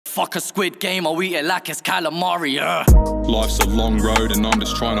Fuck a squid game, I'll eat it like it's calamari, Life's a long road and I'm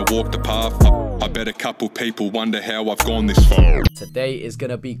just trying to walk the path. I bet a couple people wonder how I've gone this far. Today is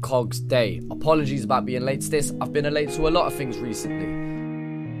gonna be Kogz Day. Apologies about being late to this. I've been late to a lot of things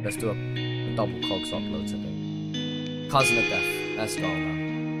recently. Let's do a double Kogz upload today. Cousin of Death. Let's go now.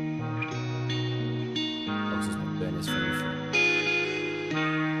 Kogz has been doing his thing for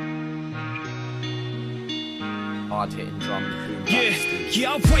hard hitting drum.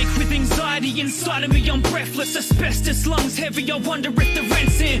 Yeah, I wake with anxiety inside of me. I'm breathless, asbestos lungs heavy. I wonder if the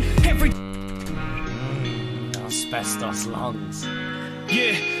rent's in every asbestos lungs.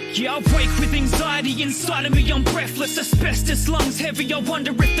 Yeah, I wake with anxiety inside of me. I'm breathless, asbestos lungs heavy. I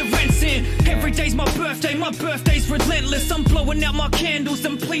wonder if the rent's in. Every day's my birthday's relentless. I'm blowing out my candles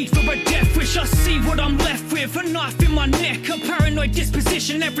and plead for a death wish. I see what I'm left with, a knife in my neck, a paranoid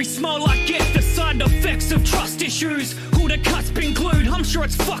disposition. Every smile I get, the side effects of trust issues. Who the cut's been glued? I'm sure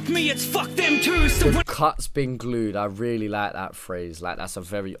it's fuck me, it's fuck them too. So the cut's been glued. I really like that phrase. Like, that's a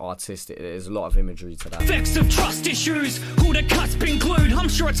very artistic. There's a lot of imagery to that. Effects of trust issues. Who the cut's been glued? I'm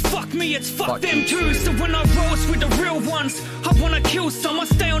sure it's fuck me, it's fuck them too. So when I roast with the real ones, I wanna kill some. I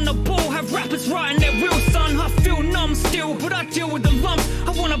stay on the ball, have rappers writing their real son. I feel numb still, but I deal with the lumps.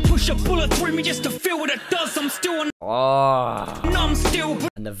 I wanna push a bullet through me just to feel what it does. I'm still on numb still, but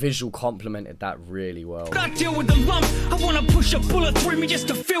and the visual complemented that really well. I deal with the lumps. I wanna push a bullet through me just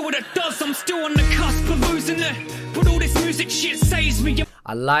to feel what it does. I'm still on the cusp of losing it, but all this music shit saves me.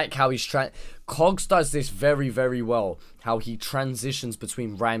 I like how he's Kogz does this very, very well. How he transitions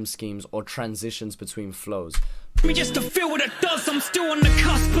between rhyme schemes or transitions between flows. Me just to feel what it does. I'm still on the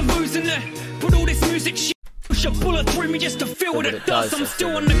cusp of losing it, but all this music shit. Push a bullet through me just to feel what it does. I'm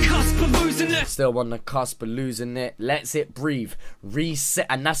still on the cusp of losing it. Still on the cusp of losing it. Lets it breathe. Reset.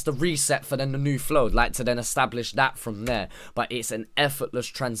 And that's the reset for then the new flow. Like to then establish that from there. But it's an effortless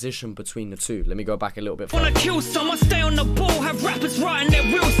transition between the two. Let me go back a little bit further. Wanna kill some, I stay on the ball. Have rappers writing their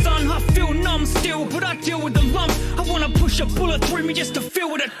real son. I feel numb still, but I deal with the lumps. I wanna push a bullet through me just to feel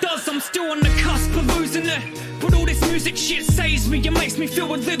what it does. I'm still on the cusp of losing it, but all this music shit saves me. It makes me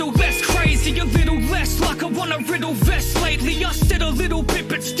feel a little less crazy, a little less like I want a riddle vest lately. I said a little bit,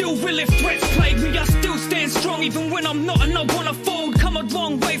 but still real if threats plague me. I still stand strong even when I'm not, and I wanna fold. Come a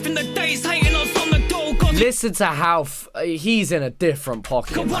long way from the days hating us on the door. Listen to how he's in a different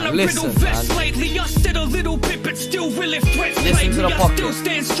pocket. I want a riddle vest lately. I said a little bit, but still real if threats plague me. I still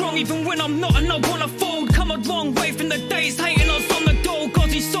stand strong even when I'm not, and I wanna fold. Come a long way from the days hating us on the door.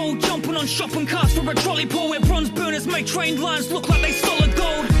 Gauzy soul jumping on shopping carts for a trolley pole where bronze burners make train lines look like they solid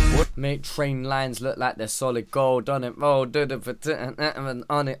gold. Make train lines look like they're solid gold. On it, roll, on it, on it, on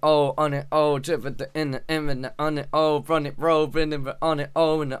it, on it, run it, roll,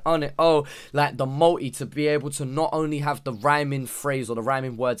 on it, on it, like the multi to be able to not only have the rhyming phrase or the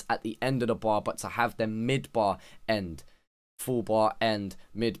rhyming words at the end of the bar, but to have them mid-bar end, full bar end,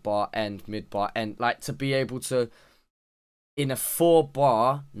 mid-bar end, mid-bar end, like to be able to, in a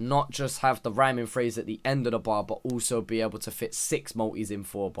 4-bar, not just have the rhyming phrase at the end of the bar, but also be able to fit 6 multis in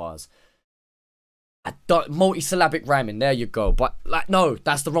 4 bars. Multi-syllabic rhyming, there you go. But like, no,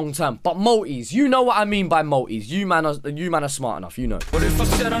 that's the wrong term. But multis, you know what I mean by multis. You man are smart enough, you know. What if I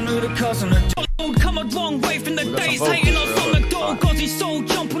said I knew the cousin of come a long way from the days hating us on the door. Gauzy soul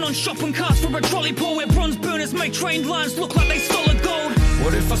jumping on shopping carts for a trolley pole where bronze burners make train lines look like they solid gold.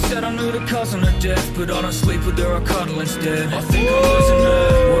 What if I said I knew the cousin of death, but I don't sleep with her, I cuddle instead. I think I'm losing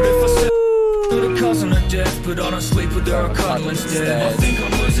it. What if I said I knew the cousin of death, but I don't sleep with her, I cuddle instead. I think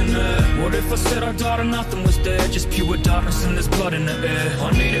I'm losing it. What if I said I died and nothing was there, just pure darkness and there's blood in the air?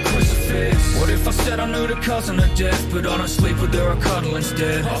 I need a crucifix. What if I said I knew the cousin of death, but I don't sleep with her, I cuddle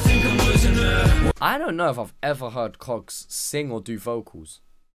instead? I think I'm losing it. I don't know if I've ever heard Kogz sing or do vocals.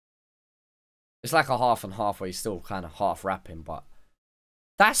 It's like a half and half where he's still kind of half rapping, but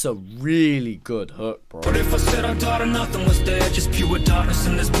that's a really good hook, bro. What if I said I died and nothing was there, just pure darkness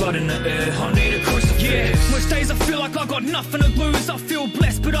and there's blood in the air? I need a crucifix. Yeah, most days I feel like I got nothing to lose. I feel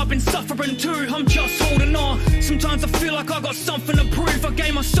blessed, but I've been suffering too. I'm just holding on. Sometimes I feel like I got something to prove. I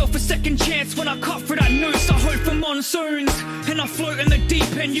gave myself a second chance when I cut through that noose. I hope for monsoons, and I float in the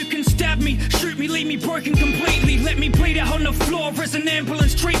deep end. You can stab me, shoot me, leave me broken completely. Let me bleed out on the floor as an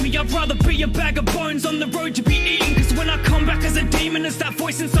ambulance treat me. I'd rather be a bag of bones on the road to be eaten. Cause when I come back as a demon, it's that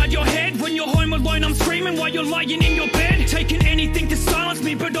voice inside your head. When you're home alone, I'm screaming while you're lying in your bed. Taking anything to silence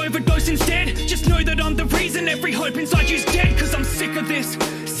me, but overdose instead. Just know that I'm the reason every hope inside you's dead. Cause I'm sick of this,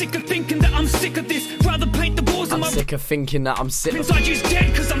 sick of thinking that I'm sick of this. Rather paint the walls. I'm sick of thinking that I'm sick inside you's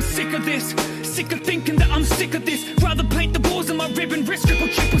dead. Cause I'm sick of this, sick of thinking that I'm sick of this. Rather paint the walls on my ribbon wrist, triple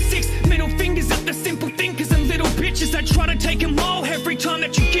 666. Middle fingers at the simple thinkers and little bitch bitches that try to take them all. Every time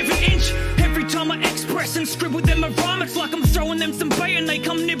that you give an inch, every time I express and scribble them a rhyme, it's like I'm throwing them some bait and they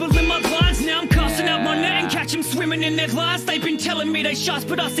come nibbling my lines. Now I'm casting out my net and catch them swimming in their lies. They've been telling me they shots,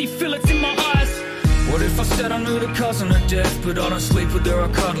 but I see fillets in my eyes. What if I said I knew the cousin of death, but I don't sleep with her,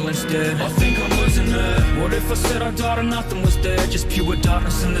 I cuddle instead? I think I'm losing it. What if I said I died and nothing was there, just pure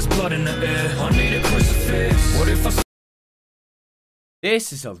darkness and there's blood in the air? I need a crucifix. What if I...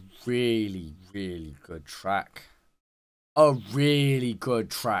 This is a really, really good track. A really good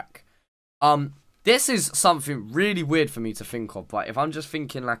track. This is something really weird for me to think of, but if I'm just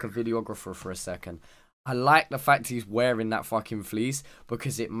thinking like a videographer for a second, I like the fact he's wearing that fucking fleece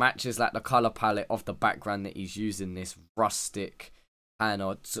because it matches like the color palette of the background that he's using, this rustic kind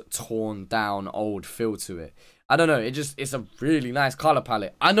of torn down old feel to it. I don't know, it's a really nice color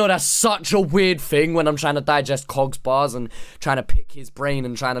palette. I know that's such a weird thing when I'm trying to digest Kogz bars and trying to pick his brain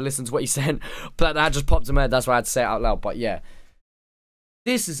and trying to listen to what he's saying, but that just popped in my head, that's why I had to say it out loud. But yeah,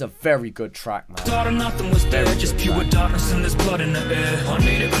 this is a very good track, man. Thought of nothing was there, just pure darkness and there's blood in the air. I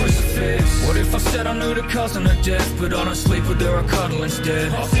need a crucifix. What if I said I knew the cousin of death, but I don't sleep with her, I cuddle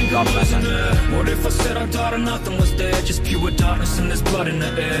instead? I think I'm losing it. What if I said I died and nothing was there, just pure darkness and there's blood in the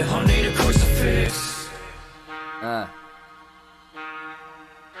air? I need a crucifix.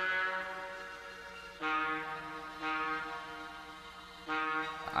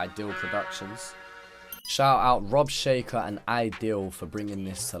 Ideal Productions. Shout out Rob Shaker and Ideal for bringing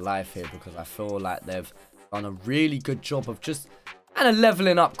this to life here, because I feel like they've done a really good job of just kind of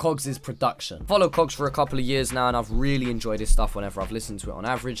leveling up Kogz's production. Follow Kogz for a couple of years now and I've really enjoyed his stuff whenever I've listened to it on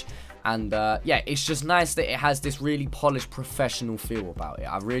average. And yeah, it's just nice that it has this really polished professional feel about it.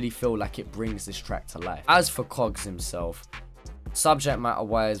 I really feel like it brings this track to life. As for Kogz himself, subject matter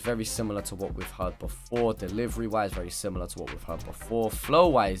wise, very similar to what we've heard before. Delivery wise, very similar to what we've heard before. Flow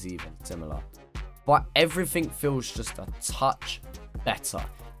wise, even similar. But everything feels just a touch better,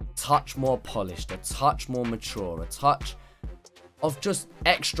 a touch more polished, a touch more mature, a touch of just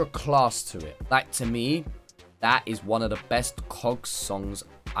extra class to it. Like, to me, that is one of the best Kogz songs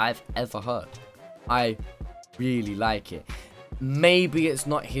I've ever heard. I really like it. Maybe it's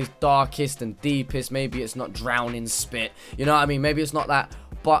not his darkest and deepest, maybe it's not drowning spit, you know what I mean? Maybe it's not that,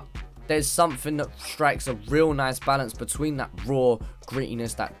 but there's something that strikes a real nice balance between that raw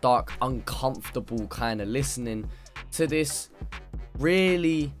grittiness, that dark, uncomfortable kind of listening to this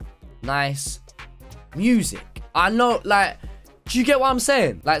really nice music. I know, like, do you get what I'm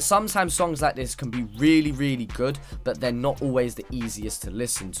saying? Like, sometimes songs like this can be really, really good, but they're not always the easiest to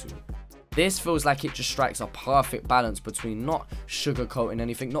listen to. This feels like it just strikes a perfect balance between not sugarcoating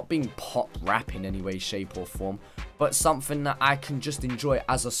anything, not being pop rap in any way, shape or form, but something that I can just enjoy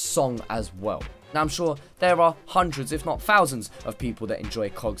as a song as well. Now, I'm sure there are hundreds, if not thousands, of people that enjoy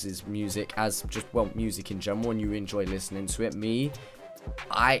Kogz's music as just, well, music in general, and you enjoy listening to it. Me,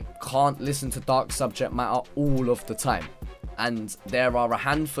 I can't listen to dark subject matter all of the time. And there are a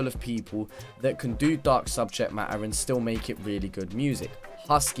handful of people that can do dark subject matter and still make it really good music.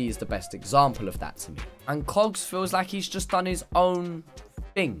 Husky is the best example of that to me. And Kogz feels like he's just done his own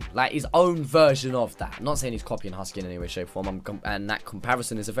thing, like his own version of that. I'm not saying he's copying Husky in any way, shape, or form, and that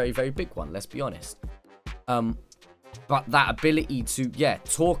comparison is a very, very big one, let's be honest. But that ability to, yeah,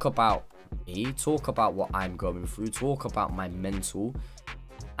 talk about me, talk about what I'm going through, talk about my mental,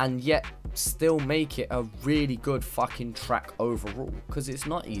 and yet still make it a really good fucking track overall, because it's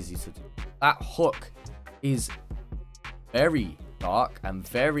not easy to do. That hook is very dark and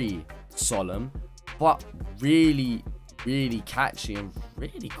very solemn, but really, really catchy and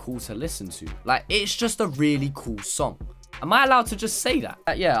really cool to listen to. Like, it's just a really cool song. Am I allowed to just say that?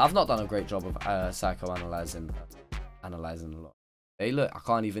 Yeah, I've not done a great job of psychoanalyzing a lot. Hey, look, I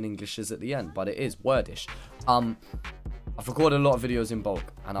can't even English this at the end, but it is wordish. I've recorded a lot of videos in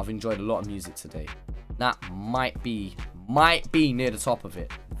bulk, and I've enjoyed a lot of music today. That might be near the top of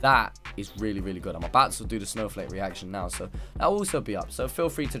it. That is really, really good. I'm about to do the snowflake reaction now, so that'll also be up. So feel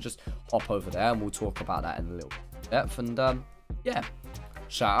free to just hop over there, and we'll talk about that in a little depth. And yeah,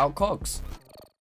 shout out Kogz.